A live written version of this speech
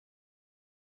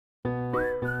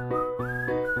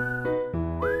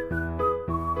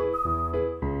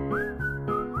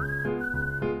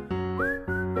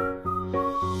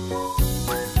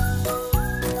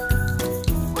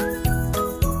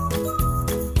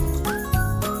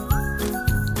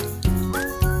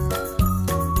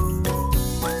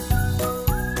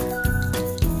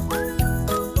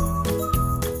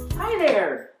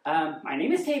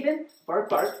Taebyn, bark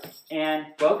bark, and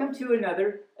welcome to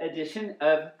another edition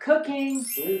of Cooking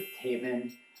with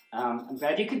Taebyn. I'm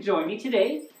glad you could join me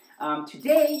today.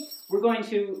 Today we're going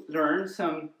to learn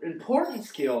some important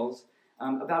skills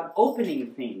about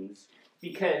opening things,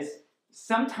 because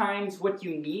sometimes what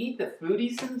you need, the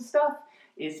foodies and stuff,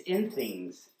 is in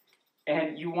things,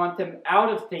 and you want them out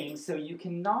of things so you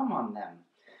can nom on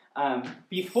them.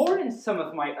 Before, in some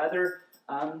of my other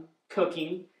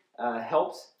cooking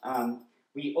helps,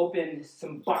 we open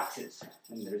some boxes,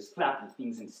 and there's flappy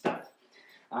things and stuff.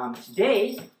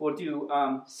 Today, we'll do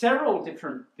several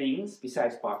different things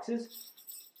besides boxes.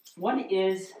 One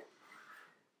is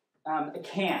a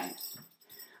can.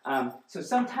 So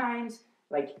sometimes,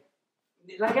 like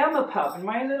I'm a pup, and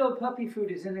my little puppy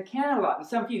food is in a can a lot. And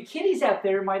some of you kitties out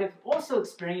there might have also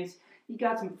experienced, you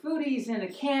got some foodies in a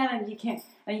can, and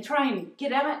you try and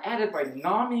get at it by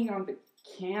nomming on the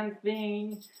can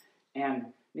thing, and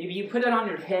maybe you put it on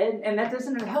your head, and that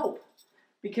doesn't help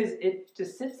because it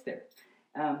just sits there,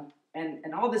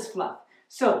 and all this fluff.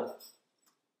 So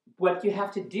what you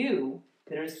have to do,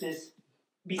 there's this,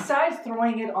 besides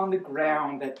throwing it on the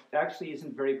ground that actually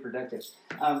isn't very productive,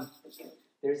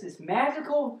 there's this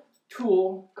magical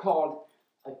tool called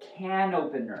a can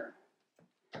opener.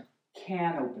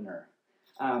 Can opener.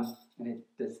 And it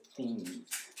does things.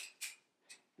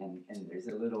 And there's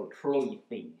a little trolley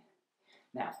thing.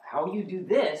 Now, how you do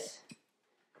this,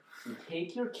 you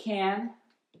take your can,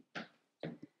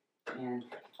 and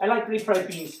I like refried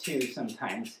beans too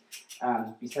sometimes,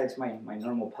 besides my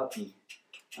normal puppy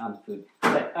food.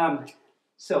 But,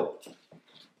 so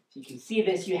you can see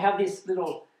this, you have these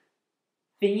little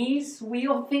thingies,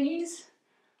 wheel thingies,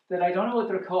 that I don't know what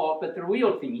they're called, but they're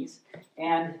wheel thingies,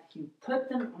 and you put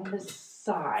them on the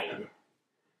side.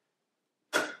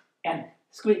 And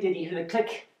squeak, did you hear the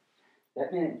click?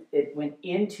 That meant it went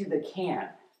into the can.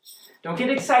 Don't get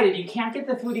excited, you can't get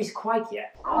the foodies quite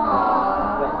yet.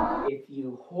 But if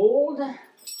you hold,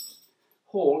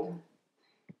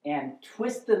 and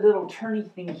twist the little turny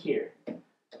thing here.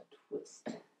 Twist.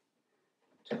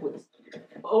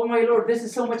 Oh my Lord, this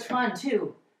is so much fun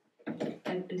too.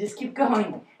 And just keep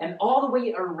going. And all the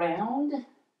way around,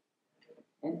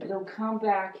 and it'll come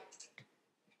back,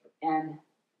 and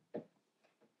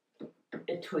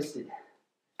it twisted.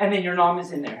 And then your nom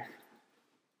is in there.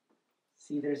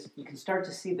 See, you can start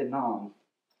to see the nom.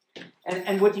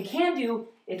 And what you can do,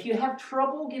 if you have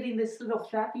trouble getting this little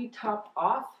flappy top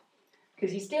off,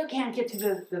 because you still can't get to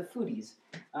the foodies,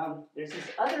 there's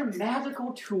this other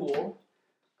magical tool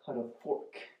called a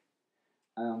fork.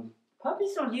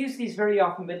 Puppies don't use these very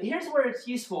often, but here's where it's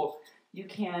useful. You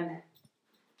can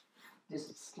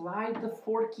just slide the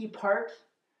forky part,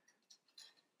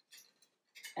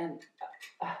 and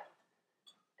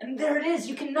there it is,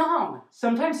 you can nom.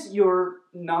 Sometimes your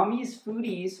nommies,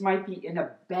 foodies might be in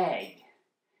a bag.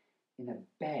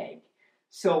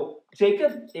 So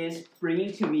Jacob is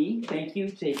bringing to me, thank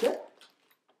you, Jacob.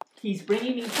 He's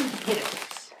bringing me some potato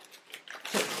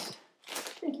chips.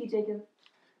 Thank you, Jacob.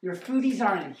 Your foodies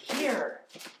are in here.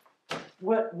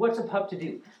 What's a pup to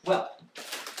do? Well,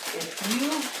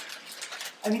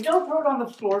 don't throw it on the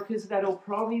floor, because that'll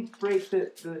probably break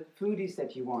the foodies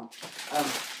that you want.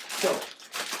 So,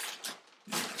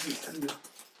 you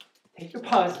take your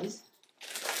pauses,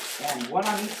 and one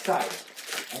on each side,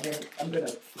 and then I'm going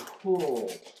to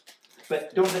pull.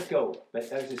 But don't let go, but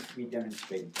that was just me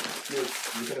demonstrating.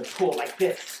 You're going to pull like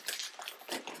this.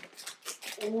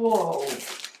 Whoa.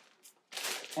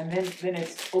 And then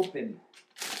it's open.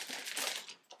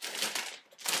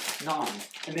 Nom.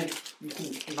 And then you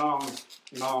can nom,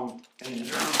 and nom.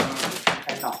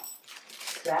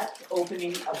 That's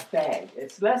opening a bag.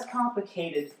 It's less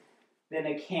complicated than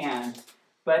a can,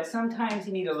 but sometimes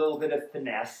you need a little bit of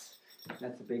finesse.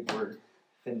 That's a big word,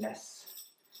 finesse.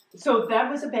 So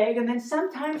that was a bag, and then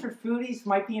sometimes your foodies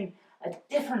might be in a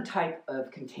different type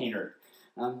of container.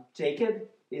 Jacob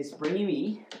is bringing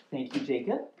me, thank you,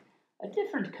 Jacob, a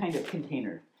different kind of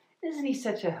container. Isn't he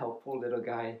such a helpful little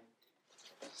guy?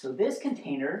 So this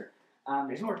container,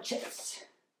 there's more chips.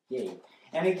 Yay.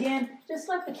 And again, just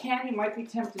like the can, you might be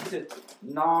tempted to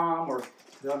nom or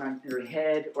put it on your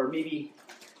head, or maybe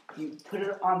you put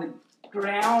it on the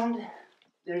ground.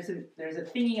 There's a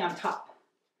thingy on top,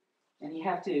 and you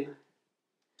have to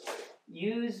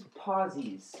use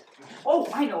pauses. Oh,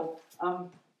 I know.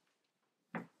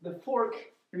 The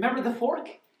fork. Remember the fork?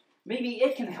 Maybe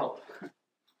it can help.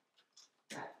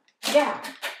 Yeah,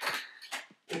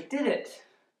 it did it.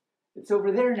 It's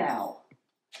over there now.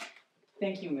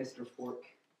 Thank you, Mr. Fork.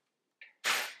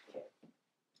 Okay.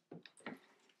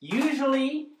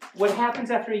 Usually, what happens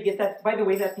after you get that, by the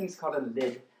way, that thing's called a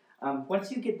lid.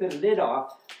 once you get the lid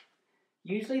off,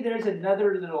 usually there's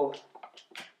another little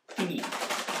thingy.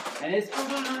 And it's,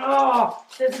 oh,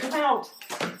 doesn't come out.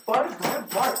 Bark, bark,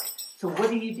 bark. So what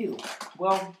do?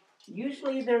 Well,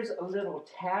 usually there's a little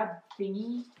tab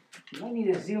thingy. You might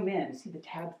need to zoom in. See the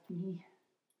tab thingy?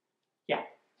 Yeah.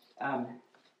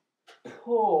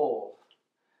 Pull.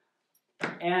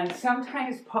 And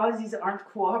sometimes pauses aren't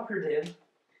cooperative.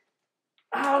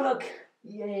 Oh, look.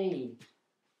 Yay.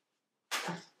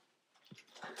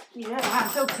 Yeah, I'm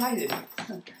so excited.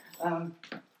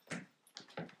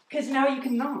 Because now you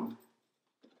can nom.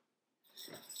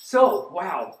 So,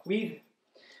 wow, we've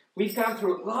gone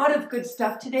through a lot of good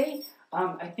stuff today.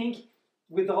 I think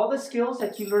with all the skills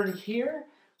that you learned here,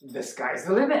 the sky's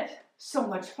the limit. So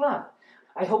much fun.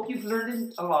 I hope you've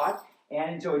learned a lot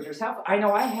and enjoyed yourself. I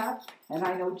know I have, and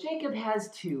I know Jacob has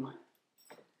too.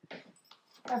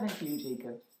 Haven't you,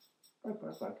 Jacob? Bark,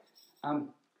 bark, bark.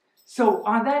 So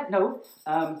on that note,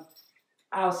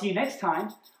 I'll see you next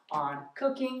time on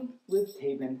Cooking with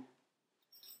Taebyn.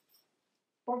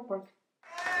 Bark, bark.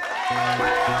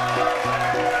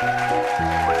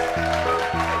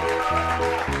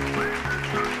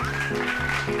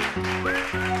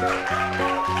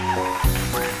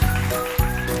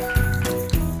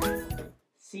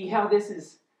 See how this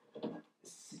is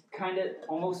kind of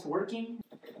almost working?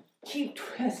 Keep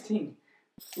twisting.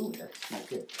 Ooh, that smells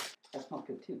good. That smells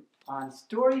good too. On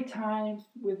Story Time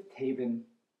with Taebyn.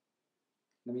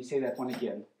 Let me say that one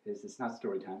again, because it's not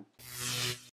story time.